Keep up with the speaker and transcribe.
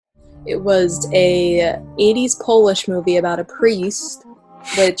It was a 80s Polish movie about a priest,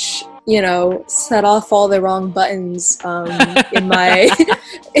 which, set off all the wrong buttons in my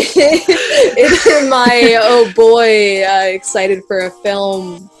in my oh boy, excited for a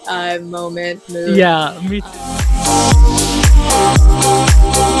film moment mood. Yeah, me too.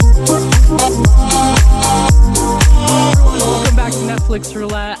 Welcome back to Netflix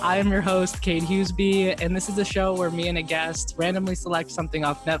Roulette. I am your host, Kate Hughesby, and this is a show where me and a guest randomly select something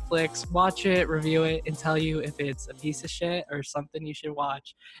off Netflix, watch it, review it, and tell you if it's a piece of shit or something you should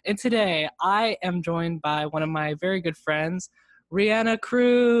watch. And today, I am joined by one of my very good friends, Rihanna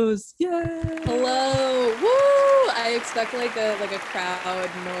Cruz. Yay! Hello, woo! I expect like a crowd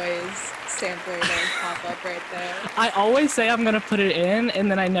noise sampler to pop up right there. I always say I'm gonna put it in, and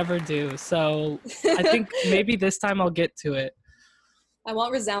then I never do. So I think maybe this time I'll get to it. I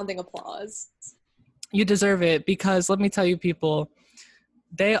want resounding applause. You deserve it, because let me tell you, people,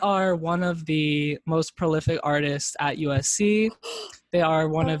 they are one of the most prolific artists at USC. They are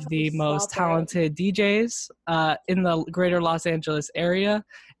one of the most talented DJs in the greater Los Angeles area,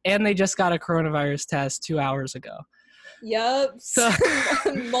 and they just got a coronavirus test 2 hours ago. Yep. So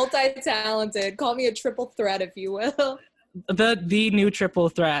multi-talented. Call me a triple threat, if you will. The new triple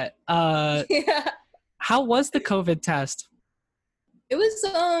threat. Yeah. How was the COVID test? It was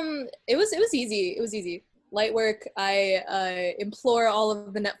easy. It was easy. Light work. I implore all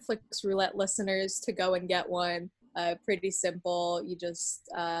of the Netflix Roulette listeners to go and get one. Pretty simple. You just,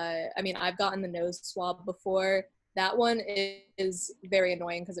 I've gotten the nose swab before. That one is very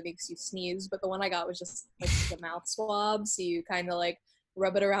annoying because it makes you sneeze, but the one I got was just like the mouth swab. So you kind of like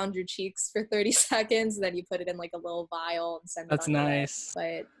rub it around your cheeks for 30 seconds, and then you put it in like a little vial and send it. That's nice.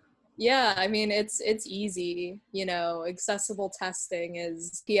 But yeah, I mean, it's easy, accessible testing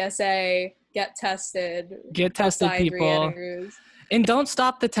is PSA, get tested. Get tested, people. And don't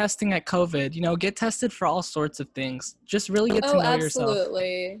stop the testing at COVID. Get tested for all sorts of things. Just really get to know yourself.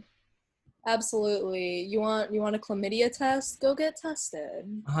 Absolutely. You want a chlamydia test? Go get tested.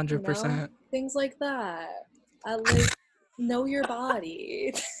 100%. Things like that. Know your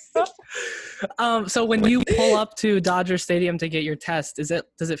body. So when you pull up to Dodger Stadium to get your test, does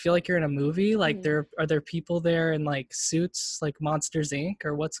it feel like you're in a movie? Like are there people there in like suits, like Monsters Inc.,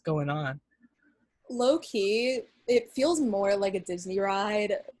 or what's going on? Low key, it feels more like a Disney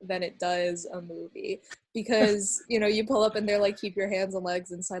ride than it does a movie, because you pull up and they're like, keep your hands and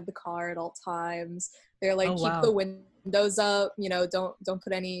legs inside the car at all times. They're like, keep the windows up, don't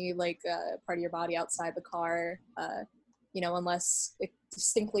put any like part of your body outside the car, unless it's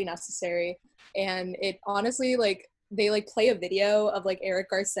distinctly necessary. And it honestly, like, they like play a video of like Eric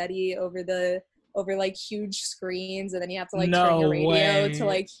Garcetti over like huge screens, and then you have to like turn your radio to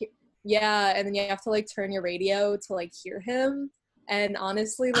like and then you have to like turn your radio to like hear him. And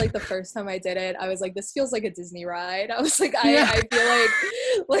honestly, like the first time I did it, I was like, this feels like a Disney ride. I was like, I feel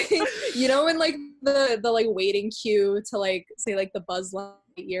like in like the like waiting queue to like say like the Buzz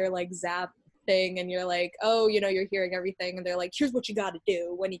Lightyear like zap thing, and you're like, oh, you're hearing everything, and they're like, here's what you got to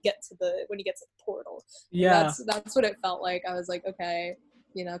do when you get to the portal. Yeah, that's what it felt like. I was like, okay,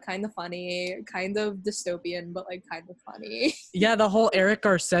 kind of funny, kind of dystopian, but like kind of funny. Yeah, the whole Eric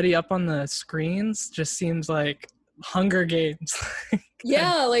Garcetti up on the screens just seems like Hunger Games.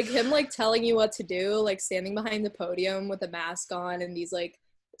 Yeah, like him like telling you what to do, like standing behind the podium with a mask on and these like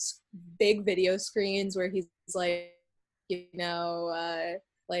big video screens where he's like,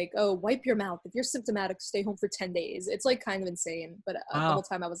 like, oh, wipe your mouth. If you're symptomatic, stay home for 10 days. It's like kind of insane. But the whole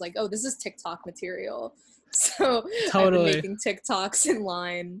time I was like, oh, this is TikTok material. So totally. I've been making TikToks in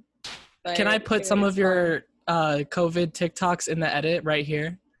line. Can I put some of your COVID TikToks in the edit right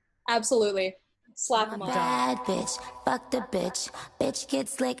here? Absolutely. Slap them on. Bad bitch, fuck the bitch. Bitch get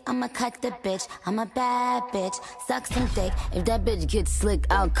slick, I'ma cut the bitch. I'm a bad bitch, suck some dick. If that bitch gets slick,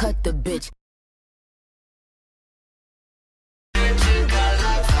 I'll cut the bitch.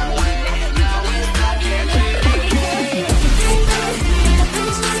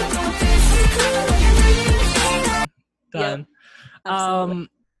 Done. Yep,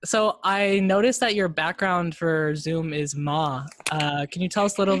 so I noticed that your background for Zoom is Ma. Can you tell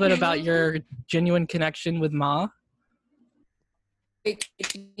us a little bit about your genuine connection with Ma? Wait,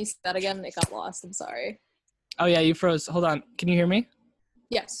 can you say that again? It got lost. I'm sorry. Oh yeah, you froze. Hold on. Can you hear me?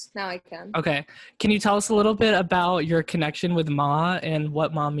 Yes, now I can. Okay. Can you tell us a little bit about your connection with Ma and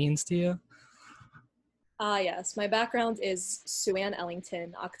what Ma means to you? Yes. My background is Sue Ann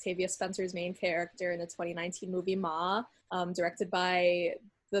Ellington, Octavia Spencer's main character in the 2019 movie Ma, directed by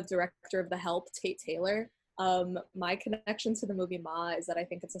the director of The Help, Tate Taylor. My connection to the movie Ma is that I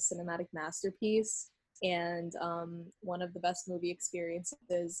think it's a cinematic masterpiece. and one of the best movie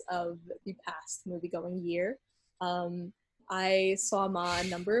experiences of the past movie-going year. I saw Ma a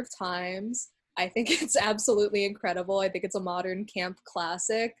number of times. I think it's absolutely incredible. I think it's a modern camp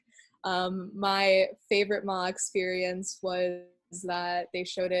classic. My favorite Ma experience was that they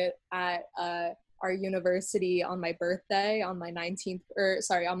showed it at our university on my birthday, on my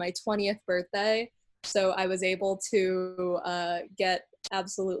 20th birthday. So I was able to get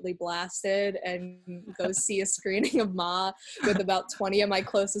absolutely blasted and go see a screening of Ma with about 20 of my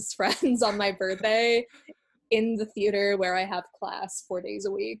closest friends on my birthday in the theater where I have class 4 days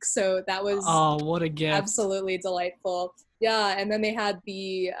a week. So that was what a gift. absolutely delightful. Yeah, and then they had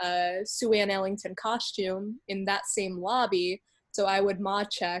the Sue Ann Ellington costume in that same lobby. So I would Ma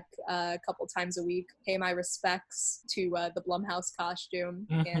check a couple times a week, pay my respects to the Blumhouse costume,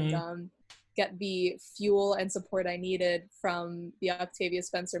 and get the fuel and support I needed from the Octavia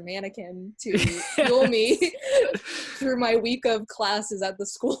Spencer mannequin to fuel me through my week of classes at the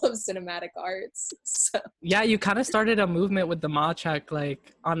School of Cinematic Arts. So. Yeah, you kind of started a movement with the Ma check,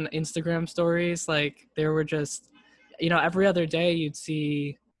 like on Instagram stories. Like there were just, every other day you'd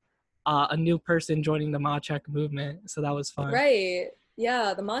see a new person joining the Ma check movement. So that was fun. Right.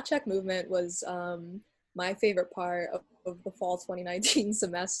 Yeah, the Ma check movement was my favorite part of the fall 2019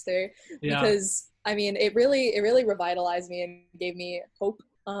 semester because I mean it really revitalized me and gave me hope,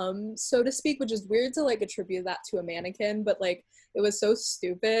 so to speak, which is weird to like attribute that to a mannequin, but like it was so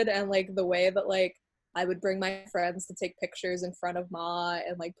stupid, and like the way that like I would bring my friends to take pictures in front of Ma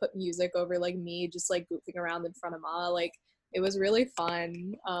and like put music over like me just like goofing around in front of Ma, like it was really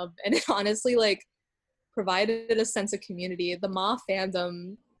fun, and it honestly like provided a sense of community. The Ma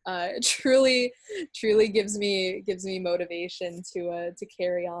fandom truly gives me motivation to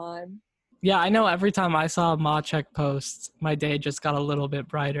carry on. Yeah, I know every time I saw a Ma check post, my day just got a little bit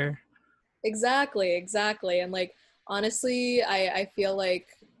brighter. Exactly. And like honestly, I feel like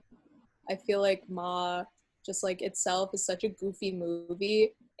Ma just like itself is such a goofy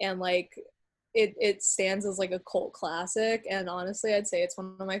movie, and like it stands as like a cult classic, and honestly I'd say it's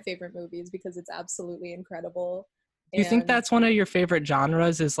one of my favorite movies because it's absolutely incredible. Do you think that's one of your favorite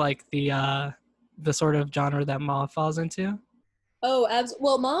genres, is like the sort of genre that Ma falls into? Oh,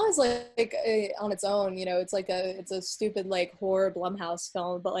 well, Ma is like on its own, it's like it's a stupid like horror Blumhouse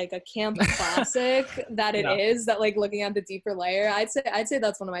film, but like a camp classic that it is, that like looking at the deeper layer, I'd say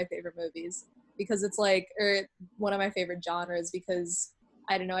that's one of my favorite movies because it's like, or one of my favorite genres because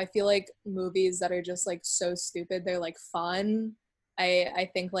I don't know, I feel like movies that are just like so stupid, they're like fun. I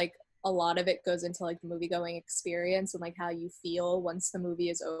think like a lot of it goes into like the movie going experience and like how you feel once the movie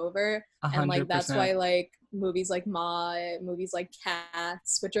is over. 100%. And like that's why like movies like Ma, movies like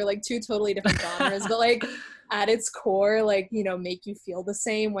Cats, which are like two totally different genres, but like at its core, like, make you feel the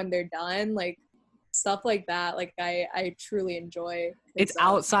same when they're done. Like stuff like that, like I truly enjoy. It's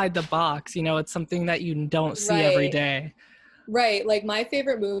outside the box, it's something that you don't see every day. Right, like my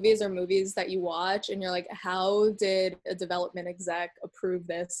favorite movies are movies that you watch and you're like, how did a development exec approve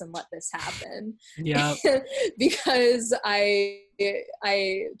this and let this happen? Yeah. Because I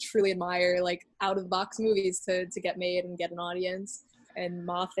truly admire like out of the box movies to get made and get an audience, and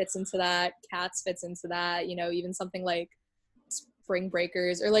Ma fits into that, Cats fits into that, even something like Spring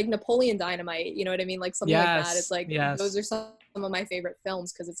Breakers or like Napoleon Dynamite, you know what I mean? Like something like that. It's like, those are some of my favorite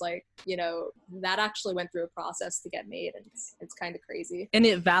films because it's like, that actually went through a process to get made, and it's kind of crazy. And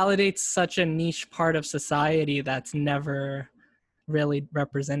it validates such a niche part of society that's never really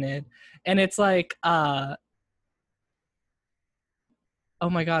represented. And it's like, oh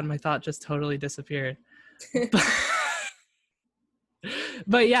my God, my thought just totally disappeared.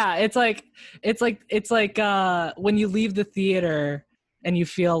 But yeah, it's like when you leave the theater and you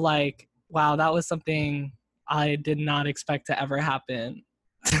feel like, wow, that was something I did not expect to ever happen.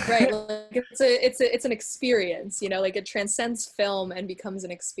 Right, like it's an experience, like it transcends film and becomes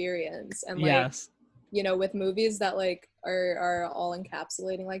an experience. And like, yes, with movies that like are all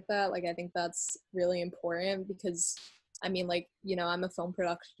encapsulating like that, like I think that's really important because I mean, like, I'm a film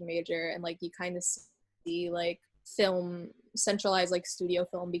production major, and like you kind of see like film, centralized like studio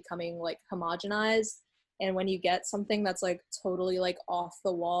film becoming like homogenized, and when you get something that's like totally like off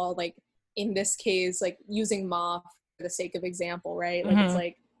the wall, like in this case like using Ma for the sake of example, right? Like it's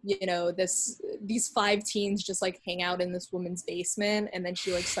like, these 5 teens just like hang out in this woman's basement, and then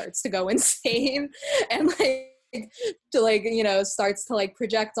she like starts to go insane and like to like starts to like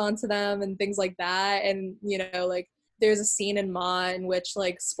project onto them and things like that. And like there's a scene in Ma in which,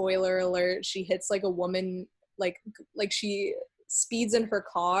 like, spoiler alert, she hits like a woman, like she speeds in her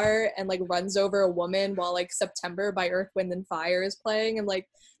car and like runs over a woman while like September by Earth, Wind and Fire is playing, and like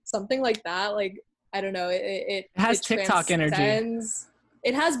something like that, like I don't know, It has it TikTok energy. transcends.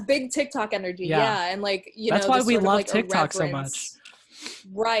 It has big TikTok energy, yeah, and like that's why the we sort of, love like, TikTok so much.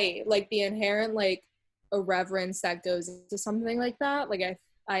 right? Like the inherent like irreverence that goes into something like that. Like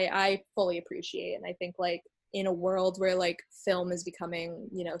I fully appreciate, and I think like in a world where like film is becoming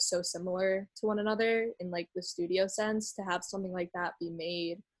so similar to one another in like the studio sense, to have something like that be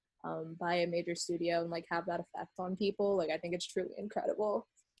made by a major studio and like have that effect on people, like I think it's truly incredible.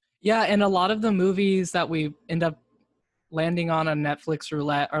 Yeah, and a lot of the movies that we end up landing on a Netflix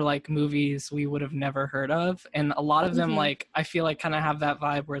roulette are like movies we would have never heard of, and a lot of them like I feel like kind of have that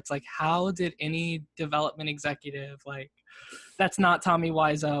vibe where it's like, how did any development executive like that's not Tommy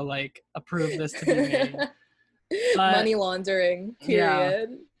Wiseau like approve this to be made? But, money laundering, period.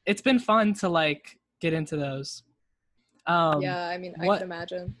 Yeah, it's been fun to like get into those. Yeah, I mean, I can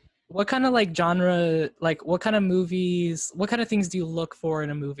imagine. What kind of like genre, like what kind of movies, what kind of things do you look for in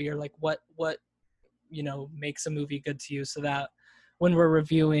a movie, or like what makes a movie good to you, so that when we're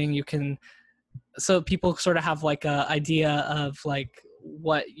reviewing so people sort of have like a idea of like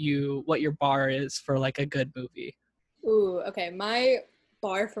what your bar is for like a good movie? Ooh, okay. My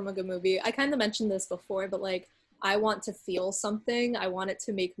bar from a good movie, I kind of mentioned this before, but like I want to feel something. I want it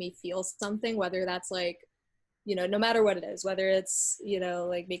to make me feel something, whether that's like, no matter what it is, whether it's,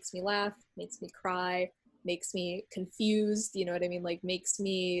 like makes me laugh, makes me cry, makes me confused, you know what I mean? Like makes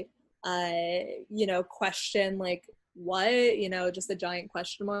me, question like what, just a giant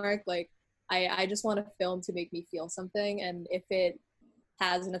question mark. Like I just want a film to make me feel something. And if it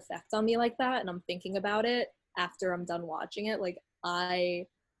has an effect on me like that and I'm thinking about it after I'm done watching it, like I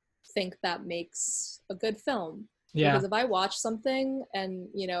think that makes a good film. Yeah. Because if I watch something and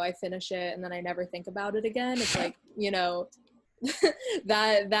I finish it and then I never think about it again, it's like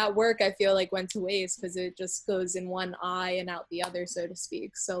that work I feel like went to waste, because it just goes in one eye and out the other, so to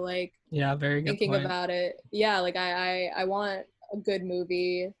speak. So like, yeah, very good thinking point. about it, yeah, like I want a good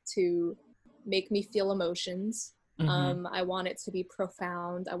movie to make me feel emotions. I want it to be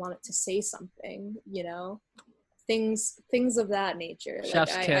profound. I want it to say something, things of that nature.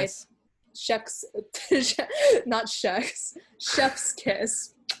 Chef's like kiss. Chef's not chef's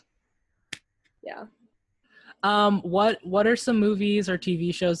kiss. Yeah. What are some movies or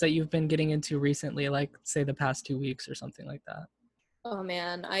TV shows that you've been getting into recently, like say the past 2 weeks or something like that? Oh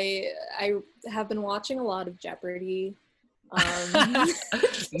man, I have been watching a lot of Jeopardy.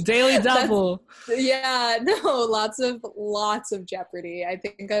 Daily Double. Yeah, no, lots of Jeopardy. I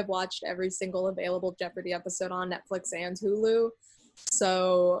think I've watched every single available Jeopardy episode on Netflix and Hulu.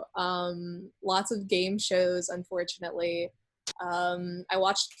 So lots of game shows, unfortunately. I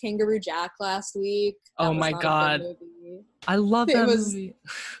watched Kangaroo Jack last week. Oh my god, I love that movie.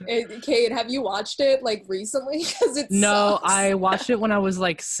 Kate, have you watched it like recently? Because it No, sucks. I watched it when I was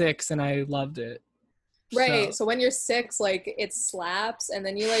like 6 and I loved it. Right, so when you're 6, like it slaps, and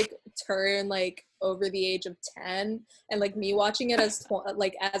then you like turn like over the age of 10, and like me watching it as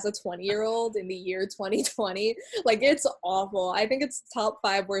as a 20-year-old in the year 2020, like it's awful. I think it's top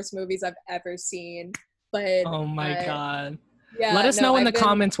 5 worst movies I've ever seen. But oh my god. Yeah, let us know in the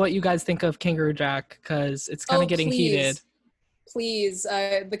comments what you guys think of Kangaroo Jack, because it's kind of getting heated. Please,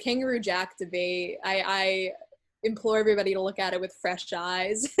 the Kangaroo Jack debate, I implore everybody to look at it with fresh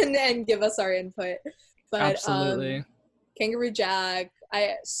eyes and give us our input. But absolutely. Kangaroo Jack,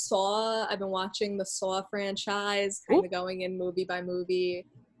 I've been watching the Saw franchise, kind of going in movie by movie.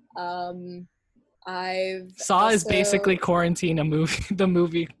 Saw is basically Quarantine, the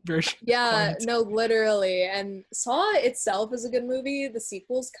movie version. Yeah, no, literally. And Saw itself is a good movie. The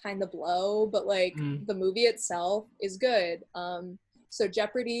sequels kind of blow, but like the movie itself is good. So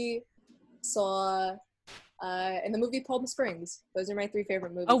Jeopardy, Saw, and the movie Palm Springs. Those are my 3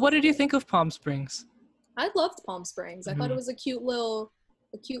 favorite movies. Oh, what did you think of Palm Springs? I loved Palm Springs. I thought it was a cute little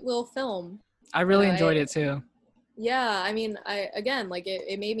film. I really enjoyed it too. Yeah, I mean,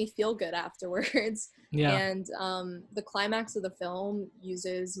 it made me feel good afterwards. Yeah. And the climax of the film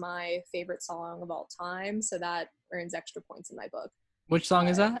uses my favorite song of all time, so that earns extra points in my book. Which song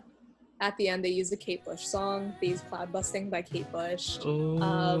is that? At the end, they use a Kate Bush song. They use Cloud Busting by Kate Bush.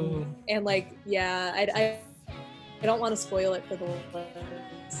 Ooh. And like, yeah, I don't want to spoil it for the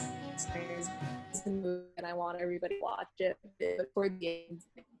listeners, and I want everybody to watch it. But toward the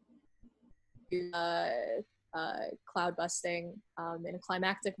end, cloud busting in a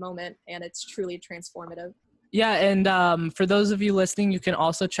climactic moment, and it's truly transformative. Yeah, and for those of you listening, you can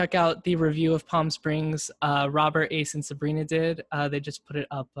also check out the review of Palm Springs Robert, Ace, and Sabrina did. They just put it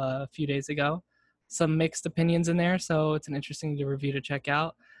up a few days ago. Some mixed opinions in there, so it's an interesting review to check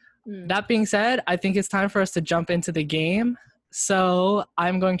out. That being said, I think it's time for us to jump into the game. So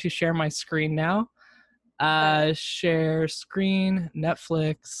I'm going to share my screen now. Share screen,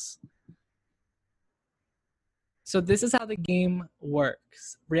 Netflix. So this is how the game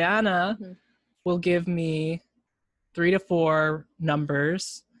works. Brianna will give me 3 to 4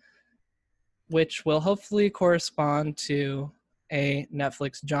 numbers, which will hopefully correspond to a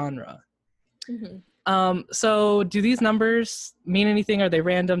Netflix genre. So do these numbers mean anything? Are they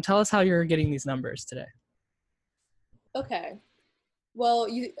random? Tell us how you're getting these numbers today. Okay. Well,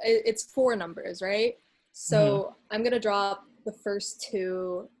 it's 4 numbers, right? So I'm going to drop the first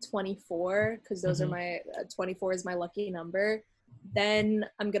 2 24 because those are my 24 is my lucky number. Then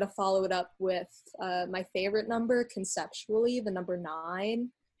I'm going to follow it up with my favorite number conceptually, the number 9,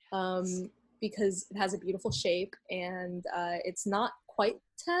 because it has a beautiful shape and it's not quite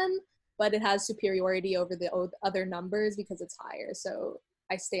 10, but it has superiority over the other numbers because it's higher. So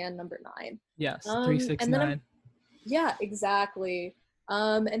I stand number 9. Yes, 369. Yeah, exactly.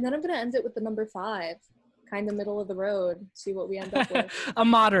 And then I'm going to end it with the number 5, kind of middle of the road, see what we end up with. A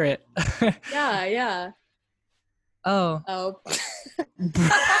moderate. Yeah. Oh.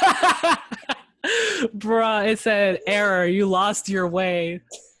 Bruh, it said error. You lost your way.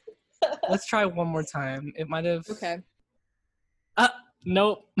 Let's try one more time. It might have. Okay.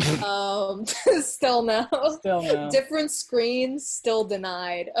 Nope. Still no. Still no. Different screens, still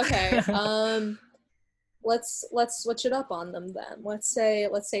denied. Okay. Let's switch it up on them then. Let's say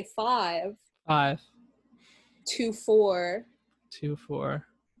 5. 5. 2 4. 2 4.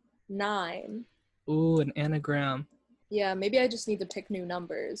 9. Ooh, an anagram. Yeah, maybe I just need to pick new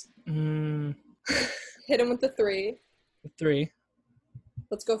numbers. Hit him with the 3. 3.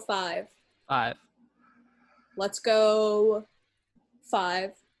 Let's go 5. 5. Let's go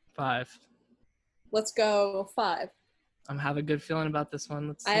 5. 5. Let's go 5. I have a good feeling about this one.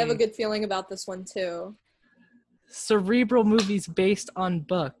 Let's see. I have a good feeling about this one too. Cerebral movies based on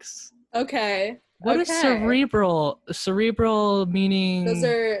books. Okay. What is cerebral? Cerebral meaning?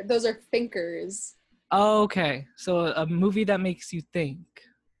 Those are thinkers. Oh, okay. So a movie that makes you think.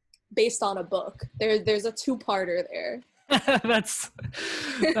 Based on a book. There's a 2-parter there. That's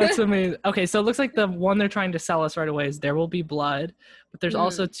amazing. Okay, so it looks like the one they're trying to sell us right away is There Will Be Blood, but there's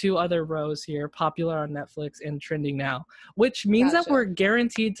also 2 other rows here, popular on Netflix and trending now, which means that we're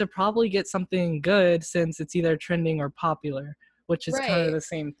guaranteed to probably get something good since it's either trending or popular, which is kind of the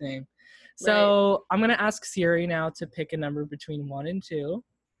same thing. So I'm going to ask Siri now to pick a number between 1 and 2.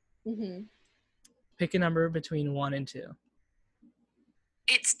 Pick a number between 1 and 2.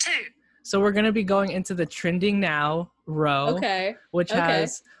 It's 2. So we're going to be going into the trending now row, which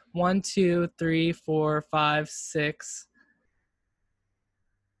has 1, 2, 3, 4, 5, 6.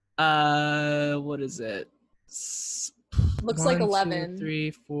 What is it? Looks like 11. 2,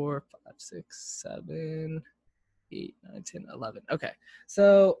 3, 4, 5, 6, 7, 8, 9, 10, 11. Okay.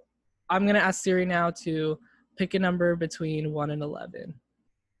 So I'm going to ask Siri now to pick a number between 1 and 11.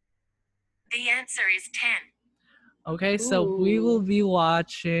 The answer is 10. Okay, so we will be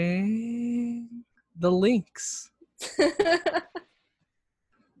watching The Lynx.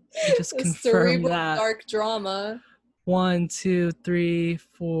 Just confirm that. Dark drama. 1, 2, 3,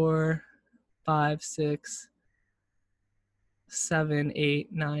 4, 5, 6, 7, 8,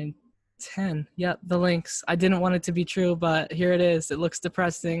 9, 10. Yep, The Lynx. I didn't want it to be true, but here it is. It looks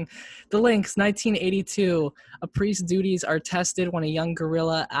depressing. The Lynx, 1982. A priest's duties are tested when a young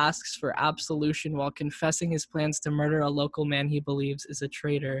gorilla asks for absolution while confessing his plans to murder a local man he believes is a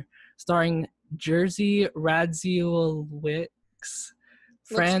traitor. Starring Jerzy Radziwiłł. Looks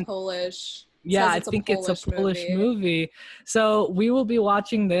Polish. Yeah, I think it's a Polish movie. So we will be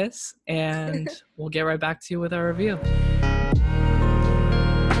watching this, and we'll get right back to you with our review.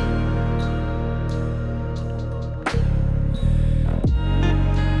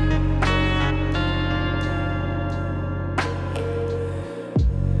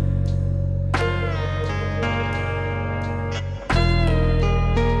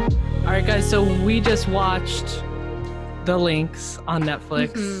 Alright guys, so we just watched The Lynx on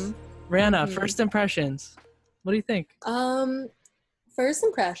Netflix. Rihanna, first impressions. What do you think? First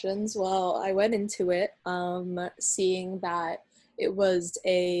impressions, well, I went into it seeing that it was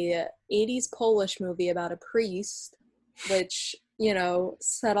a 80s Polish movie about a priest, which, you know,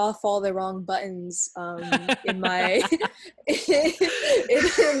 set off all the wrong buttons in my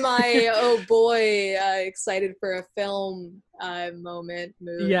in my oh boy, excited for a film mood.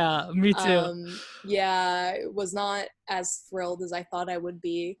 Yeah, me too. Yeah, I was not as thrilled as I thought I would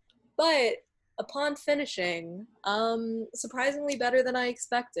be, but upon finishing, surprisingly better than I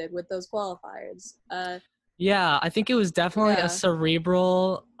expected with those qualifiers. Yeah, I think it was definitely a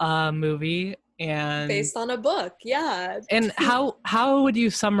cerebral movie, And based on a book, yeah. And how would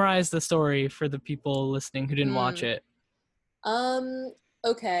you summarize the story for the people listening who didn't watch it?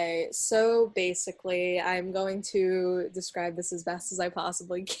 Okay, so basically, I'm going to describe this as best as I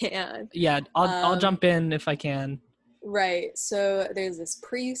possibly can. Yeah, I'll jump in if I can. Right, so there's this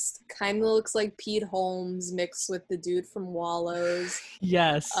priest, kind of looks like Pete Holmes mixed with the dude from Wallows.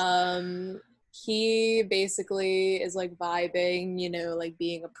 Yes. He basically is like vibing, you know, like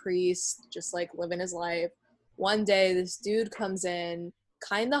being a priest, just like living his life. One day, this dude comes in,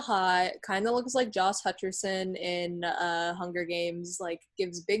 kind of hot, kind of looks like Joss Hutcherson in Hunger Games, like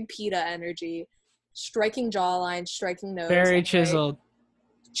gives big PETA energy, striking jawline, striking nose. Very chiseled.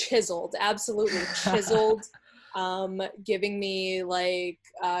 Chiseled, absolutely chiseled. Giving me like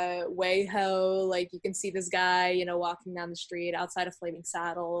way ho, like you can see this guy, you know, walking down the street outside of Flaming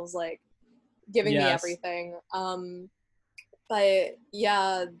Saddles, like giving me everything. But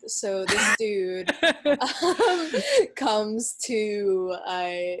yeah, so this dude comes to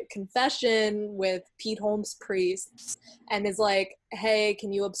a confession with Pete Holmes' priest and is like, hey,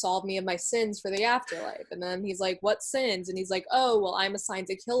 can you absolve me of my sins for the afterlife? And then he's like, what sins? And he's like, oh, well, I'm assigned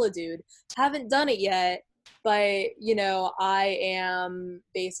to kill a dude. Haven't done it yet, but, you know, I am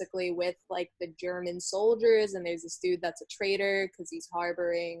basically with, like, the German soldiers, and there's this dude that's a traitor because he's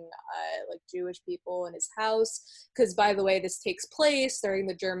harboring, like, Jewish people in his house. Because, by the way, this takes place during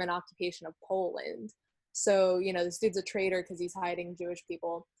the German occupation of Poland. So, you know, this dude's a traitor because he's hiding Jewish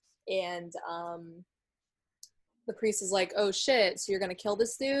people. And the priest is like, oh, shit, so you're going to kill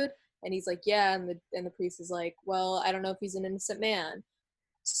this dude? And he's like, yeah. And the priest is like, well, I don't know if he's an innocent man.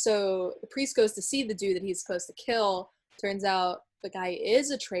 So the priest goes to see the dude that he's supposed to kill. Turns out the guy is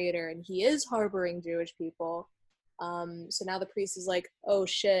a traitor and he is harboring Jewish people. So now the priest is like, oh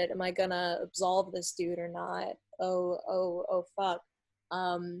shit, am I gonna absolve this dude or not? Oh fuck.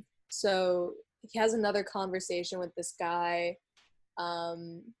 So he has another conversation with this guy.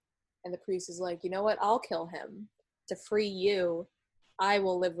 And the priest is like, you know what? I'll kill him to free you. I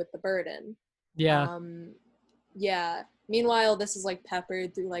will live with the burden. Yeah. Yeah. Meanwhile, this is like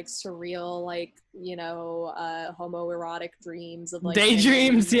peppered through like surreal, like, you know, homoerotic dreams of like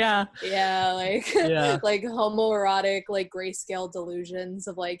daydreams, him. Yeah, like like homoerotic, like grayscale delusions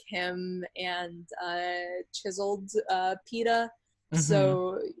of like him and chiseled PETA. Mm-hmm.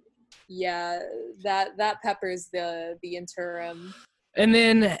 So yeah, that peppers the interim. And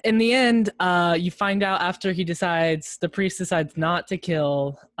then in the end, you find out after the priest decides not to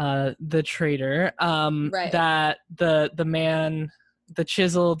kill the traitor, that the man, the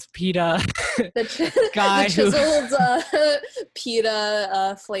chiseled PETA guy, the chiseled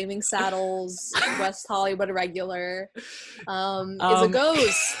PETA Flaming Saddles West Hollywood regular, is a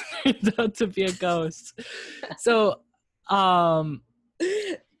ghost. Turned out to be a ghost. So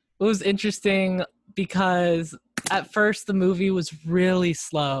it was interesting because at first the movie was really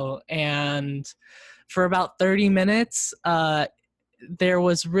slow, and for about 30 minutes there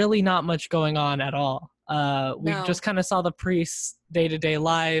was really not much going on at all. We just kind of saw the priest's day-to-day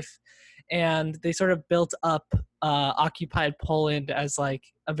life, and they sort of built up occupied Poland as like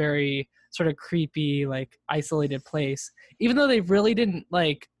a very sort of creepy, like isolated place, even though they really didn't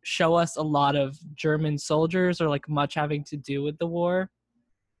like show us a lot of German soldiers or like much having to do with the war.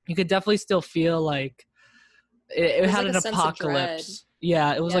 You could definitely still feel like it had like an apocalypse.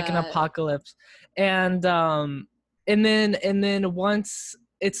 Yeah, it was like an apocalypse. And then once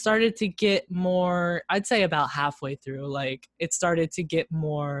it started to get more, I'd say about halfway through, like it started to get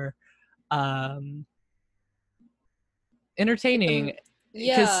more entertaining.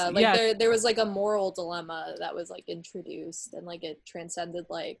 There was like a moral dilemma that was like introduced, and like it transcended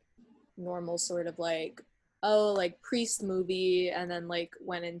like normal sort of like, oh, like priest movie, and then like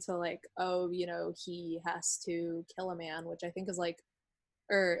went into like, oh, you know, he has to kill a man, which I think is like,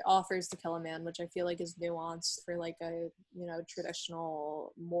 or offers to kill a man, which I feel like is nuanced for like a, you know,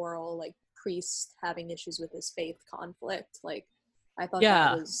 traditional moral like priest having issues with his faith conflict. Like I thought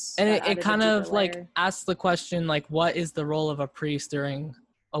that was, and it kind of like asks the question like, what is the role of a priest during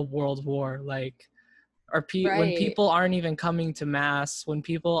a world war? Like when people aren't even coming to mass, when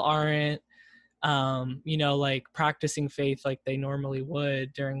people aren't you know, like practicing faith like they normally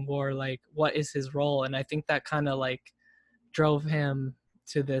would during war, like what is his role? And I think that kind of like drove him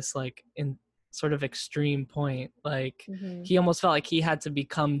to this like in sort of extreme point. Like he almost felt like he had to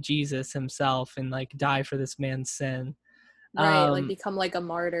become Jesus himself and like die for this man's sin, like become like a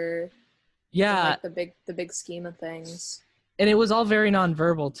martyr in, like the big scheme of things. And it was all very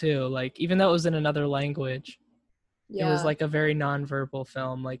nonverbal too, like even though it was in another language, it was like a very nonverbal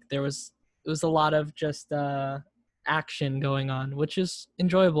film. Like it was a lot of just action going on, which is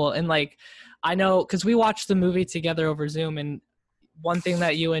enjoyable. And like, I know because we watched the movie together over Zoom, and one thing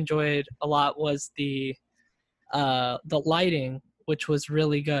that you enjoyed a lot was the lighting, which was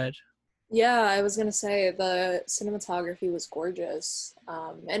really good. Yeah, I was gonna say the cinematography was gorgeous,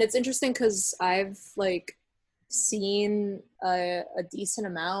 and it's interesting because I've like seen a decent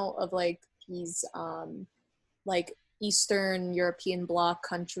amount of like these like Eastern European bloc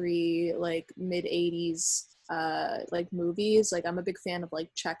country like mid 80s like movies. Like I'm a big fan of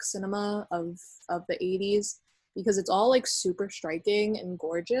like Czech cinema of the 80s because it's all like super striking and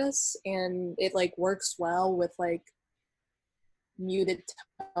gorgeous, and it like works well with like muted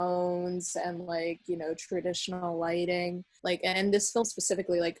tones and like, you know, traditional lighting. Like, and this film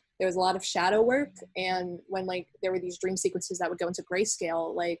specifically, like there was a lot of shadow work, and when like there were these dream sequences that would go into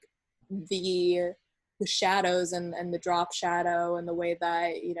grayscale, like the shadows and the drop shadow and the way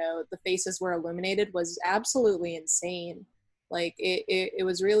that, you know, the faces were illuminated was absolutely insane. Like it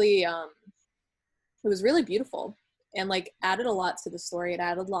was really it was really beautiful, and like added a lot to the story. It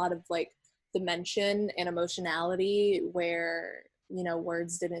added a lot of like dimension and emotionality where, you know,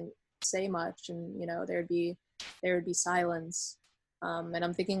 words didn't say much, and you know there would be silence. And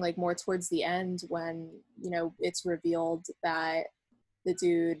I'm thinking like more towards the end when, you know, it's revealed that the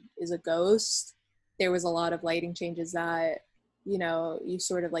dude is a ghost. There was a lot of lighting changes that, you know, you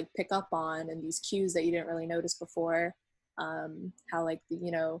sort of like pick up on, and these cues that you didn't really notice before. How like the,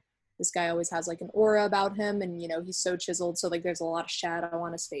 you know, this guy always has like an aura about him, and you know he's so chiseled, so like there's a lot of shadow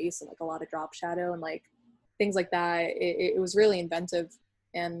on his face and like a lot of drop shadow and like things like that. It was really inventive,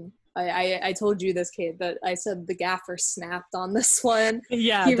 and I told you this, Kate, but I said the gaffer snapped on this one.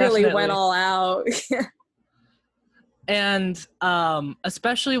 Yeah, He really definitely went all out. And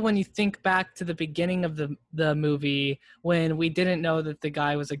especially when you think back to the beginning of the movie, when we didn't know that the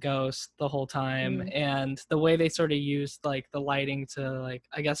guy was a ghost the whole time, and the way they sort of used like the lighting to like,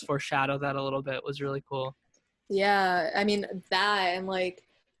 I guess, foreshadow that a little bit was really cool. Yeah, I mean that, and like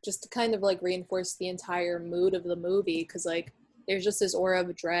just to kind of like reinforce the entire mood of the movie, because like there's just this aura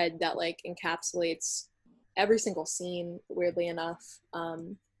of dread that like encapsulates every single scene, weirdly enough.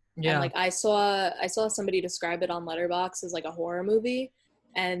 And Yeah. like I saw somebody describe it on Letterboxd as like a horror movie,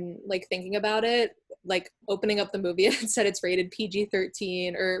 and like thinking about it, like opening up the movie and said it's rated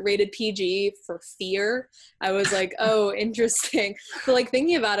PG-13 or rated PG for fear. I was like, oh, interesting. But like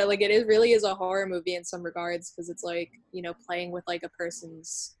thinking about it, like it really is a horror movie in some regards, because it's like, you know, playing with like a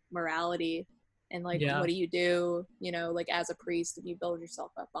person's morality, and like Yeah. what do, you know, like as a priest, if you build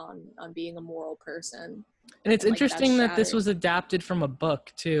yourself up on being a moral person. And it's And like that's interesting that this shattered. was adapted from a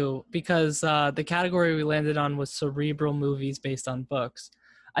book too, because the category we landed on was cerebral movies based on books.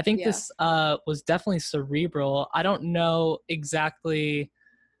 I think Yeah. this was definitely cerebral. I don't know exactly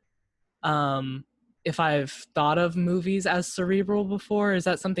if I've thought of movies as cerebral before. Is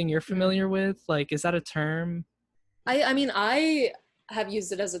that something you're familiar with? Like, is that a term? I mean, I have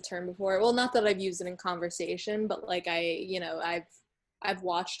used it as a term before. Well, not that I've used it in conversation, but like you know, I've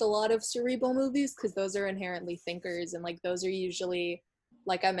watched a lot of cerebral movies because those are inherently thinkers, and like those are usually,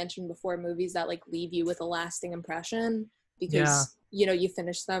 like I mentioned before, movies that like leave you with a lasting impression, Yeah. because you know you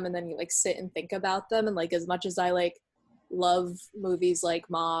finish them and then you like sit and think about them. And like as much as I like love movies like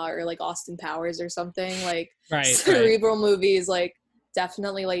Ma or like Austin Powers or something, like Right. cerebral movies like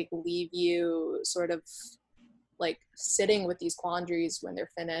definitely like leave you sort of like sitting with these quandaries when they're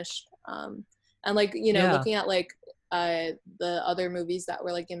finished. And like, you know, Yeah. looking at like the other movies that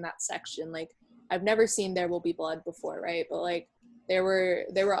were like in that section, like I've never seen There Will Be Blood before, right? But like there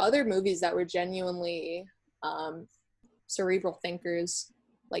were other movies that were genuinely cerebral thinkers,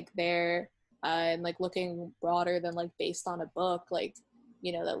 like there, and like looking broader than like based on a book, like,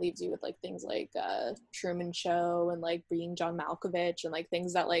 you know, that leaves you with like things like Truman Show and like Being John Malkovich, and like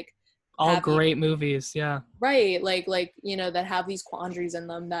things that like All have you, great movies. Yeah. right, like you know, that have these quandaries in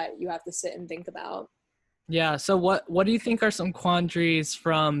them that you have to sit and think about. Yeah. So what do you think are some quandaries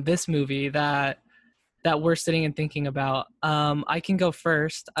from this movie that we're sitting and thinking about? I can go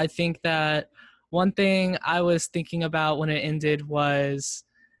first. I think that one thing I was thinking about when it ended was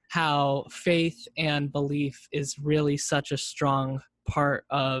how faith and belief is really such a strong part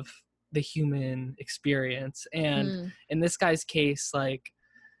of the human experience. And in this guy's case, like,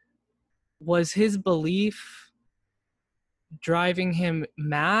 was his belief driving him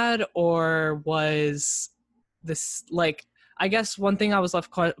mad, or was this, like, I guess one thing I was left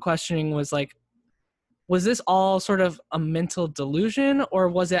questioning was like, was this all sort of a mental delusion, or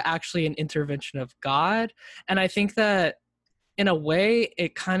was it actually an intervention of God? And I think that in a way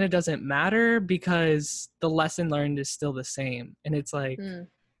it kind of doesn't matter, because the lesson learned is still the same. And it's like,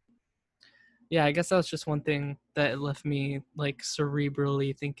 yeah, I guess that was just one thing that left me like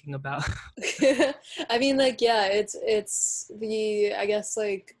cerebrally thinking about. I mean, like, yeah, it's the, I guess,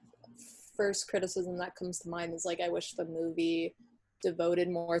 like, first criticism that comes to mind is like, I wish the movie devoted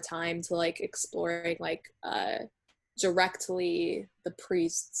more time to like exploring like directly the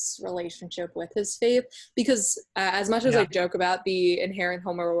priest's relationship with his faith, because as much as I Yeah. joke about the inherent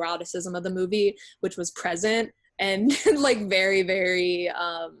homoeroticism of the movie, which was present and like very very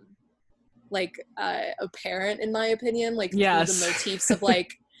like apparent in my opinion, like through the Yes. motifs of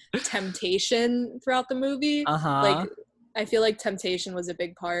like temptation throughout the movie. Like, Uh-huh. I feel like temptation was a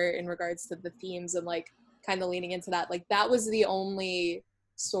big part in regards to the themes and like kind of leaning into that. Like, that was the only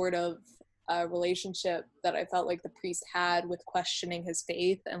sort of relationship that I felt like the priest had with questioning his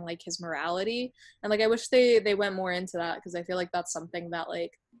faith and like his morality. And like, I wish they went more into that, because I feel like that's something that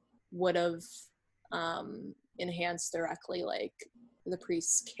like would have enhanced directly like the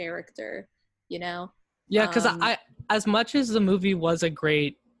priest's character, you know? Yeah, because Um, I, as much as the movie was a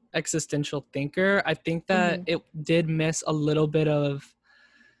great existential thinker, I think that mhm. it did miss a little bit of,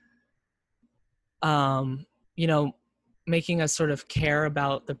 um, you know, making us sort of care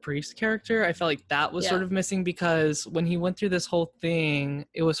about the priest character. I felt like that was sort Yeah. of missing, because when he went through this whole thing,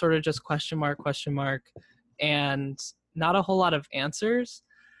 it was sort of just question mark, and not a whole lot of answers.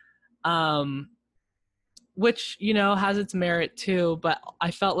 Um, which, you know, has its merit too, but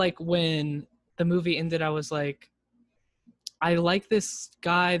I felt like when the movie ended, I was like, I like this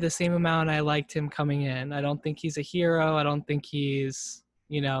guy the same amount I liked him coming in. I don't think he's a hero. I don't think he's,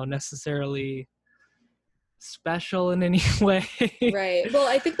 you know, necessarily special in any way. Right. Well,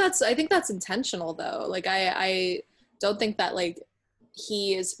 I think that's intentional though. Like, I don't think that like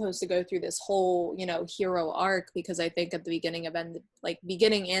he is supposed to go through this whole, you know, hero arc, because I think at the beginning and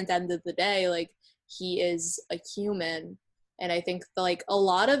end of the day, like, he is a human. And I think like a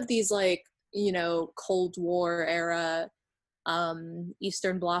lot of these like, you know, Cold War era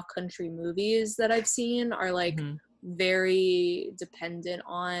Eastern Bloc country movies that I've seen are like Mhm. very dependent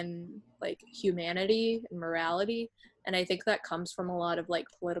on like humanity and morality. And I think that comes from a lot of like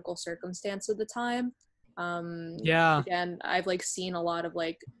political circumstance of the time. Yeah. Again, I've like seen a lot of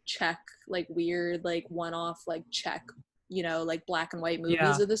like Czech, like weird, like one-off, like Czech, you know, like black and white movies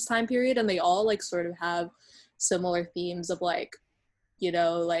Yeah. of this time period. And they all like sort of have similar themes of like, you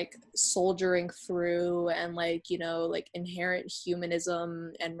know, like soldiering through and like, you know, like inherent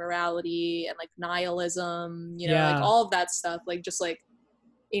humanism and morality and like nihilism, you know, like Yeah. all of that stuff, like just like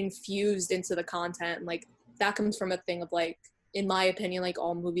infused into the content. And like that comes from a thing of like, in my opinion, like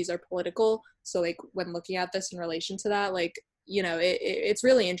all movies are political. So like when looking at this in relation to that, like, you know, it's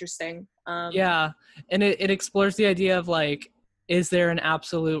really interesting. Yeah. And it explores the idea of like, is there an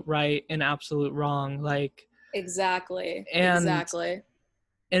absolute right and absolute wrong? Like, Exactly. and Exactly.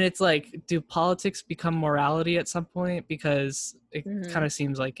 it's like, do politics become morality at some point? Because it Hmm. kind of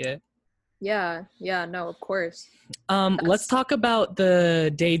seems like it. Yeah. Yeah. No, of course. Let's That's talk about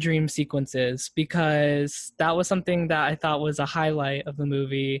the daydream sequences, because that was something that I thought was a highlight of the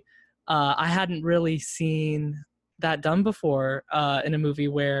movie. I hadn't really seen that done before in a movie,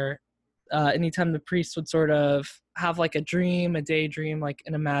 where anytime the priest would sort of have like a dream, a daydream, like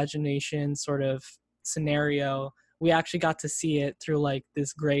an imagination sort of scenario, we actually got to see it through like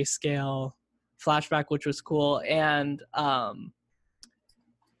this grayscale flashback, which was cool. And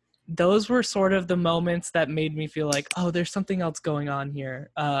those were sort of the moments that made me feel like, oh, there's something else going on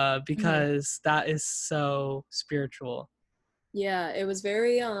here, mhm. because that is so spiritual. Yeah, it was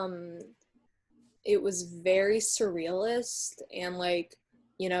very surrealist and like,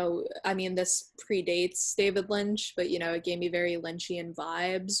 you know, I mean, this predates David Lynch, but you know, it gave me very Lynchian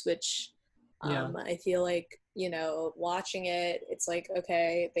vibes, which Yeah. I feel like, you know, watching it, it's like,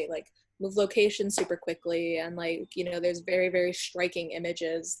 okay, they like move location super quickly, and like, you know, there's very very striking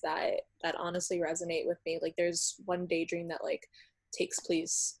images that honestly resonate with me. Like, there's one daydream that like takes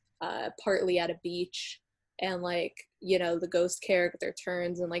place partly at a beach, and like, you know, the ghost character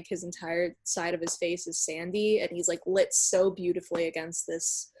turns and like his entire side of his face is sandy, and he's like lit so beautifully against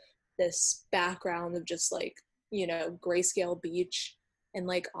this background of just like, you know, grayscale beach. And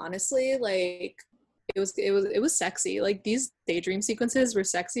like, honestly, like, it was sexy. Like, these daydream sequences were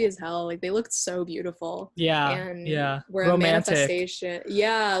sexy as hell. Like, they looked so beautiful Yeah. and Yeah. were a Romantic. manifestation.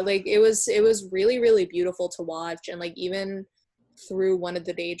 Yeah, like it was really really beautiful to watch. And like, even through one of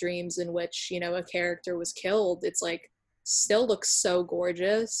the daydreams in which, you know, a character was killed, it's like still looks so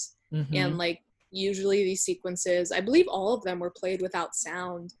gorgeous. Mm-hmm. And like, usually these sequences, I believe all of them were played without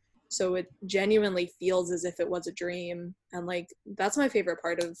sound, so it genuinely feels as if it was a dream. And like, that's my favorite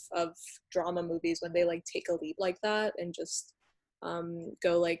part of drama movies, when they like take a leap like that and just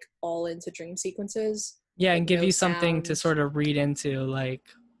go like all into dream sequences. Yeah, Like and give no you something to sound. sort of read into, like,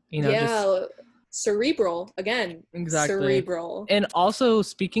 just Yeah, cerebral again. exactly. Cerebral. And also,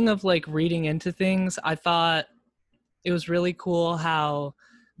 speaking of like reading into things, I thought it was really cool how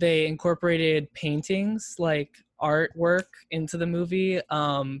they incorporated paintings, like artwork, into the movie.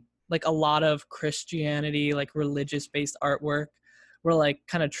 Like a lot of Christianity, like religious based artwork, were like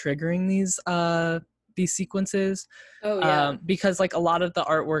kind of triggering these sequences, Oh yeah. because like a lot of the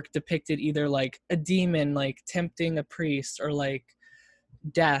artwork depicted either like a demon like tempting a priest, or like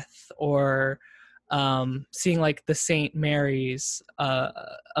death, or seeing like the Saint Mary's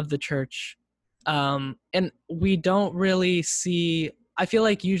of the church. And we don't really see, I feel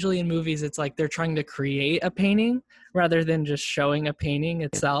like usually in movies it's like they're trying to create a painting rather than just showing a painting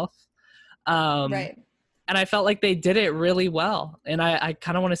itself. um, Right. and I felt like they did it really well, and I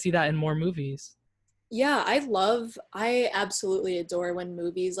kind of want to see that in more movies. Yeah, I absolutely adore when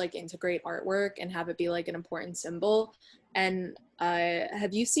movies like integrate artwork and have it be like an important symbol. And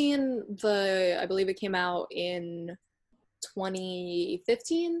have you seen I believe it came out in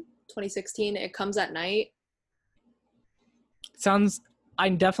 2015, 2016. It Comes at Night. Sounds, I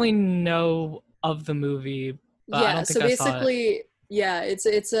definitely know of the movie, but I Yeah, don't so think I saw it. basically, yeah, it's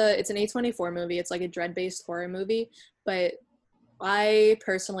an A24 movie. It's like a dread-based horror movie, but I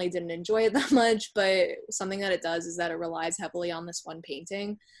personally didn't enjoy it that much, but something that it does is that it relies heavily on this one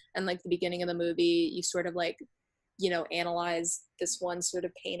painting. And like the beginning of the movie, you sort of like, analyze this one sort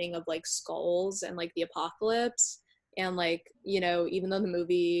of painting of like skulls and like the apocalypse. And like, even though the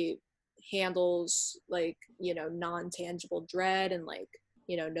movie handles like, non-tangible dread and like,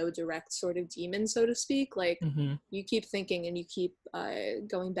 no direct sort of demon, so to speak, like Hmm. you keep thinking and you keep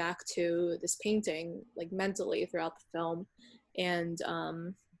going back to this painting like mentally throughout the film. And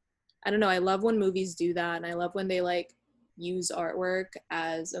I don't know, I love when movies do that, and I love when they like use artwork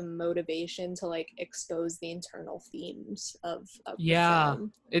as a motivation to like expose the internal themes of the Yeah,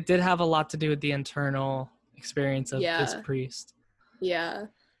 film. it did have a lot to do with the internal experience of this Yeah, priest. yeah,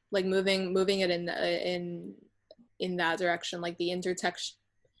 like moving it in that direction, like the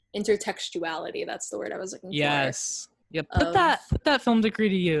intertextuality, that's the word I was looking for, Yes. Yeah, of put that film degree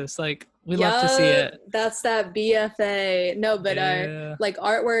to use. Like, we love to see yeah, it. that's that BFA. No, but Yeah. like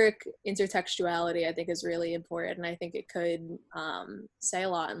artwork intertextuality, I think is really important. And I think it could say a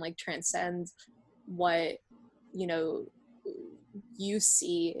lot and like transcend what you know you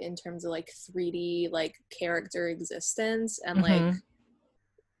see in terms of like 3D like character existence, and like Hmm.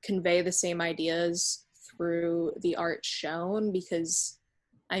 convey the same ideas through the art shown. Because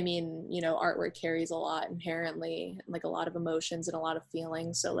I mean, artwork carries a lot inherently, like a lot of emotions and a lot of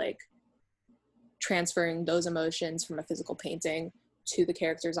feelings. So like transferring those emotions from a physical painting to the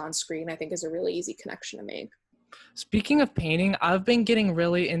characters on screen, I think is a really easy connection to make. Speaking of painting, I've been getting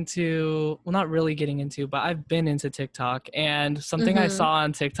really into, well, not really getting into, but I've been into TikTok. And something I Mm-hmm. saw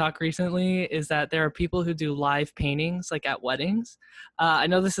on TikTok recently is that there are people who do live paintings, like at weddings. I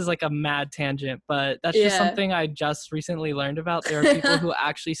know this is like a mad tangent, but that's just Yeah. something I just recently learned about. There are people who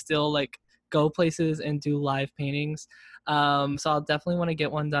actually still like go places and do live paintings. So I'll definitely want to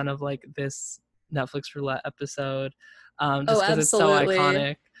get one done of like this Netflix roulette episode, Oh, just because it's so absolutely.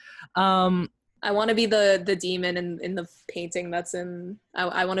 iconic. Um, I want to be the demon in the painting that's in.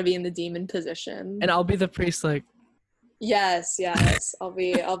 I want to be in the demon position. and I'll be the priest, like, Yes, yes. I'll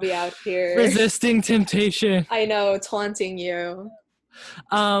be out here. resisting temptation. I know, taunting you.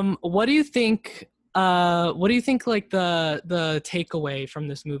 What do you think? What do you think? Like the takeaway from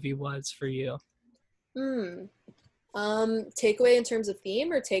this movie was for you? Hmm. Takeaway in terms of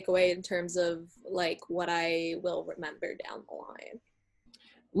theme, or takeaway in terms of like what I will remember down the line?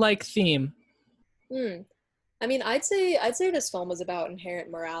 Like theme. Hmm. I mean, I'd say this film was about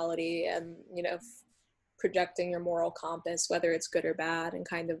inherent morality and projecting your moral compass, whether it's good or bad, and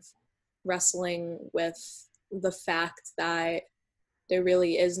kind of wrestling with the fact that there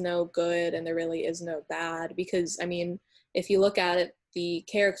really is no good and there really is no bad. Because I mean, if you look at it, the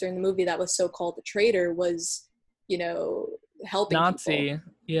character in the movie that was so called the traitor was, you know, helping people. Nazi.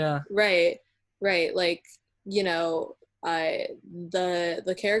 Yeah. Right, right. Like, you know,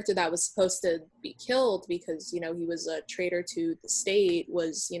 the character that was supposed to be killed because he was a traitor to the state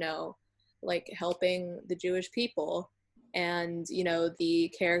was like helping the Jewish people. And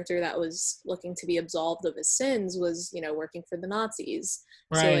the character that was looking to be absolved of his sins was working for the Nazis.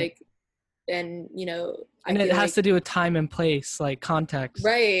 So Right. like, and I And it feel has like, to do with time and place, like context.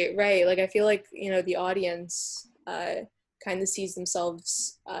 right, right, like I feel like the audience kind of sees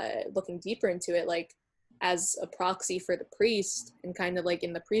themselves looking deeper into it. Like, as a proxy for the priest and kind of like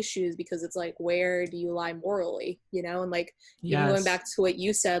in the priest shoes, because it's like, where do you lie morally, you know? And like, even going back to what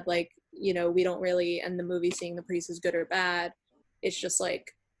you said, like, you know, we don't really end the movie seeing the priest as good or bad. It's just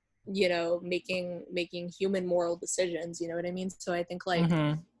like, you know, making human moral decisions, you know what I mean? So I think like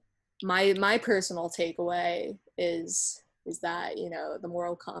my personal takeaway is that, you know, the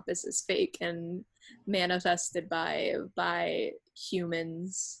moral compass is fake and manifested by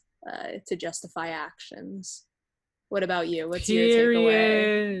humans to justify actions. What about you? What's your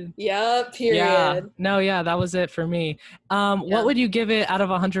takeaway? Yep, period. Yeah. No, yeah, that was it for me. What would you give it out of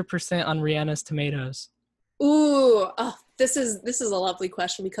 100% on Rihanna's Tomatoes? Ooh, oh, this is a lovely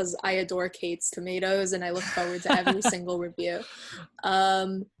question because I adore Kate's Tomatoes and I look forward to every single review.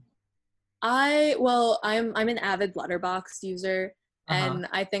 I'm an avid Letterboxd user, and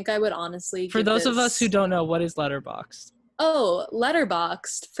I think I would honestly for those of us who don't know, what is Letterboxd? Oh,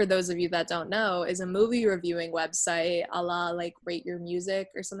 Letterboxd, for those of you that don't know, is a movie reviewing website a la like Rate Your Music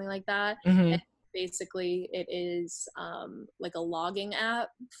or something like that. And basically it is like a logging app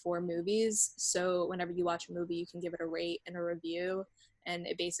for movies. So whenever you watch a movie, you can give it a rate and a review. And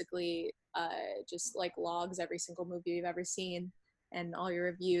it basically just like logs every single movie you've ever seen and all your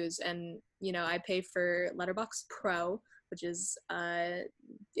reviews. And, you know, I pay for Letterboxd Pro, which is,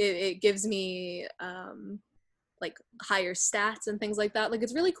 it gives me like higher stats and things like that. Like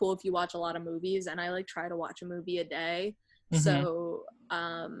it's really cool if you watch a lot of movies, and I like try to watch a movie a day. So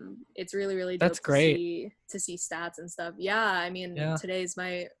it's really dope. That's great to see stats and stuff. Yeah, I mean today's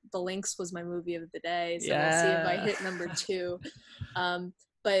The Lynx was my movie of the day, so we'll see if I hit number 2.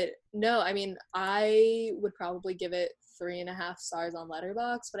 But no, I mean, I would probably give it 3.5 stars on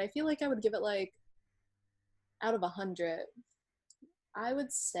Letterboxd, but I feel like I would give it like out of 100, I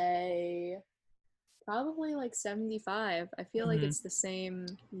would say probably like 75. I feel like it's the same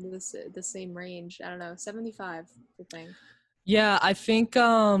range. I don't know, 75, I think. Yeah, I think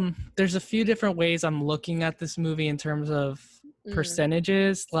there's a few different ways I'm looking at this movie in terms of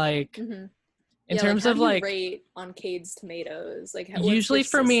percentages. Like in terms like, of how do you like rate on Cade's Tomatoes, like usually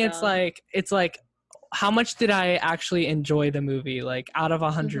for me it's like how much did I actually enjoy the movie, like out of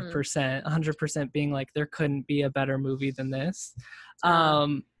 100% being like there couldn't be a better movie than this.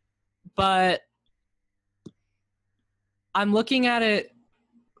 But I'm looking at it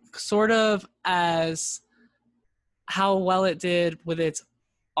sort of as how well it did with its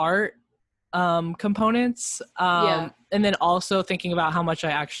art components, and then also thinking about how much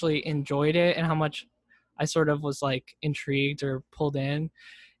I actually enjoyed it and how much I sort of was like intrigued or pulled in.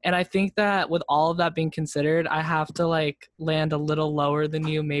 And I think that with all of that being considered, I have to like land a little lower than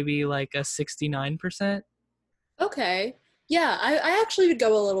you, maybe like a 69%. Okay. Yeah, I actually would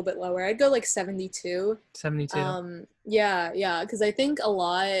go a little bit lower. I'd go like 72. 72. Yeah, because I think a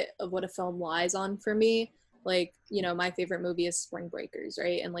lot of what a film lies on for me, like, you know, my favorite movie is Spring Breakers,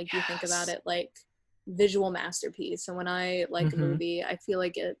 right? And like you think about it like visual masterpiece. And when I like a movie, I feel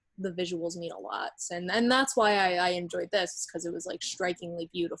like the visuals mean a lot. And that's why I enjoyed this, because it was like strikingly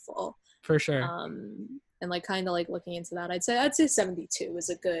beautiful. For sure. And like kind of like looking into that, I'd say 72 is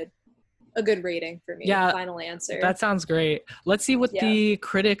a good rating for me. Yeah, final answer. That sounds great. Let's see what the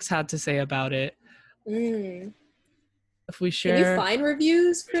critics had to say about it. If we share, can you find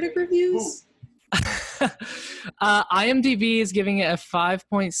reviews, critic reviews? IMDb is giving it a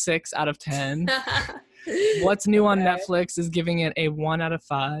 5.6 out of 10. What's New on Netflix is giving it a 1 out of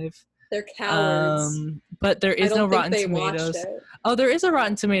 5. They're cowards. But there is no Rotten Tomatoes. Oh, there is a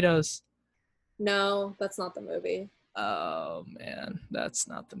Rotten Tomatoes. No, that's not the movie. Oh man, that's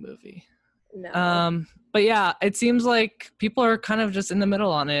not the movie. No. But yeah, it seems like people are kind of just in the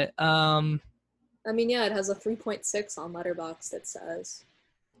middle on it. I mean, yeah, it has a 3.6 on Letterboxd, it says.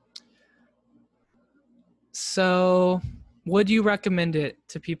 So, would you recommend it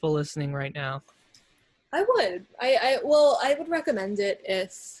to people listening right now? I would. I would recommend it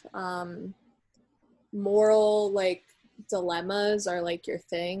if moral like dilemmas are like your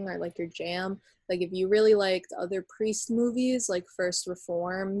thing or like your jam. Like if you really liked other priest movies like First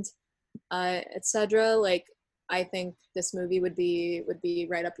Reformed, etc., like I think this movie would be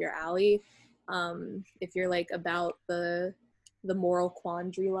right up your alley. If you're like about the moral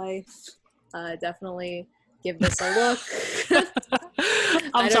quandary life, definitely give this a look.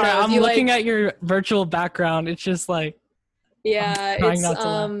 I'm sorry, I'm looking at your virtual background. It's just like, yeah, it's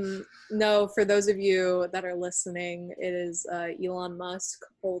no, for those of you that are listening, it is Elon Musk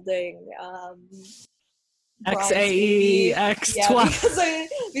holding XAE X12. Yeah,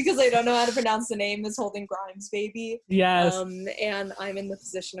 because I don't know how to pronounce the name, is holding Grimes Baby. Yes. And I'm in the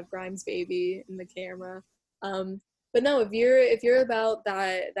position of Grimes Baby in the camera. But no, if you're about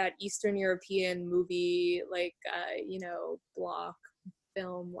that Eastern European movie, like block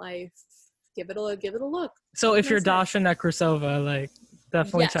film life, give it a look. So if you're That's nice. Dasha Nekrasova, like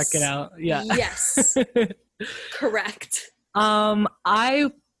definitely check it Yes. out. Yeah. Yes. Correct. Would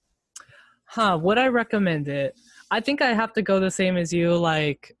I recommend it? I think I have to go the same as you.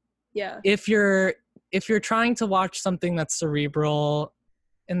 Like, Yeah. if you're trying to watch something that's cerebral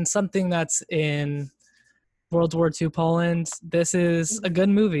and something that's in World War II Poland, this is a good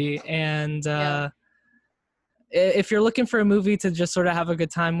movie. And if you're looking for a movie to just sort of have a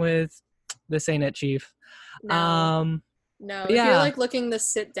good time with, this ain't it, Chief. No, if yeah. you're like looking to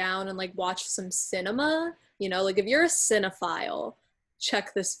sit down and like watch some cinema, like if you're a cinephile,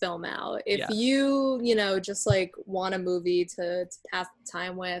 check this film out. If you just like want a movie to pass the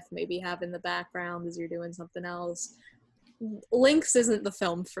time with, maybe have in the background as you're doing something else, Lynx isn't the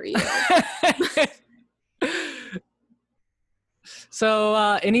film for you.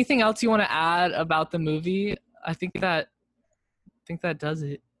 So anything else you want to add about the movie? I think that does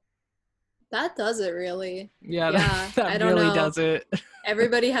it. That does it, really. Yeah, that I don't really know. does it.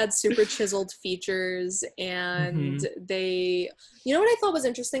 Everybody had super chiseled features, and they, what I thought was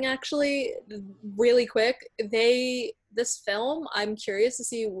interesting, actually, really quick, this film, I'm curious to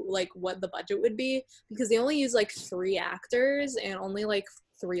see like what the budget would be, because they only use like 3 actors and only like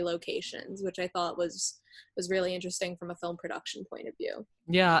 3 locations, which I thought was really interesting from a film production point of view.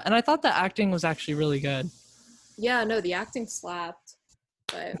 Yeah, and I thought the acting was actually really good. Yeah, no, the acting slapped.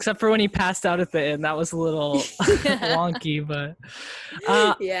 But except for when he passed out at the end, that was a little wonky, but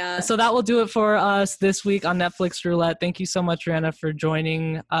yeah. So that will do it for us this week on Netflix Roulette. Thank you so much, Rihanna, for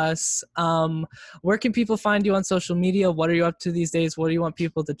joining us. Where can people find you on social media? What are you up to these days? What do you want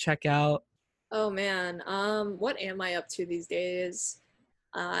people to check out? Oh man, what am I up to these days?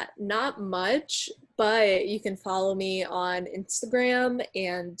 Not much, but you can follow me on Instagram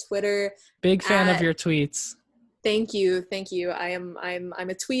and Twitter. Big fan of your tweets. Thank you. I'm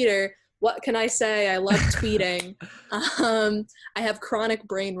a tweeter. What can I say? I love tweeting. I have chronic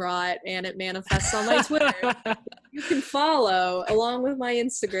brain rot, and it manifests on my Twitter. You can follow, along with my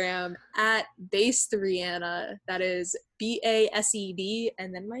Instagram, at Based3Rihanna. That is BASED,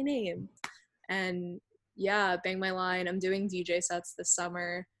 and then my name. And yeah, bang my line. I'm doing DJ sets this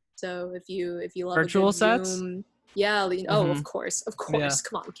summer. So if you love virtual a good sets, Zoom, of course. Yeah.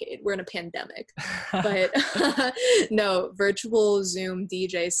 Come on, Kate. We're in a pandemic. But no, virtual Zoom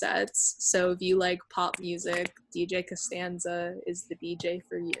DJ sets. So if you like pop music, DJ Costanza is the DJ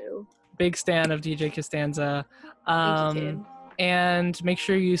for you. Big stan of DJ Costanza. Thank you, Kate. And make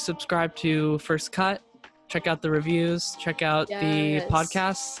sure you subscribe to First Cut. Check out the reviews. Check out the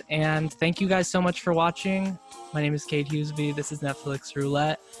podcasts. And thank you guys so much for watching. My name is Kate Hughesby. This is Netflix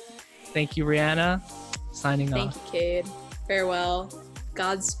Roulette. Thank you, Rihanna. Signing off. Thank you, Cade. Farewell.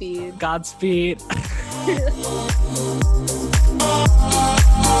 Godspeed. Godspeed.